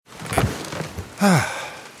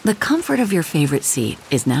The comfort of your favorite seat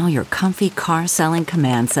is now your comfy car selling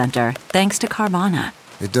command center, thanks to Carvana.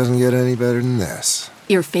 It doesn't get any better than this.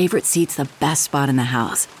 Your favorite seat's the best spot in the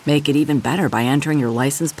house. Make it even better by entering your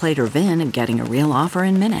license plate or VIN and getting a real offer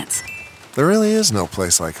in minutes. There really is no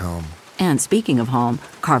place like home. And speaking of home,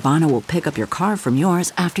 Carvana will pick up your car from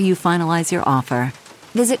yours after you finalize your offer.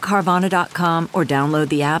 Visit Carvana.com or download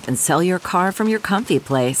the app and sell your car from your comfy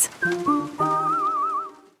place.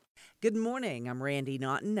 Good morning. I'm Randy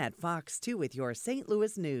Naughton at Fox 2 with your St.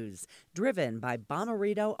 Louis news, driven by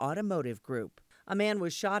Bomarito Automotive Group. A man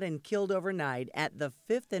was shot and killed overnight at the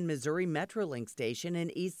 5th and Missouri Metrolink station in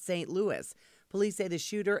East St. Louis. Police say the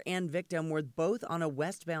shooter and victim were both on a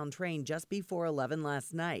westbound train just before 11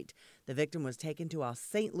 last night. The victim was taken to a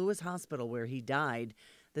St. Louis hospital where he died.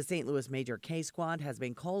 The St. Louis Major K Squad has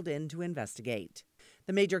been called in to investigate.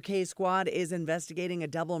 The Major K Squad is investigating a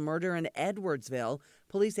double murder in Edwardsville.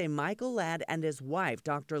 Police say Michael Ladd and his wife,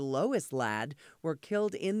 Dr. Lois Ladd, were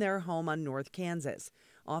killed in their home on North Kansas.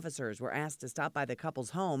 Officers were asked to stop by the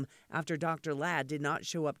couple's home after Dr. Ladd did not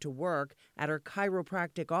show up to work at her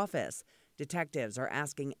chiropractic office. Detectives are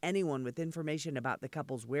asking anyone with information about the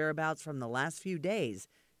couple's whereabouts from the last few days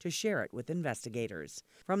to share it with investigators.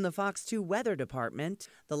 From the Fox 2 Weather Department,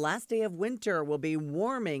 the last day of winter will be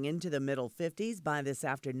warming into the middle 50s by this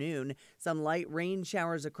afternoon. Some light rain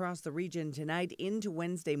showers across the region tonight into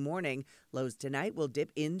Wednesday morning. Lows tonight will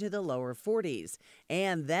dip into the lower 40s.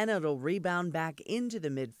 And then it'll rebound back into the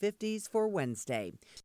mid 50s for Wednesday.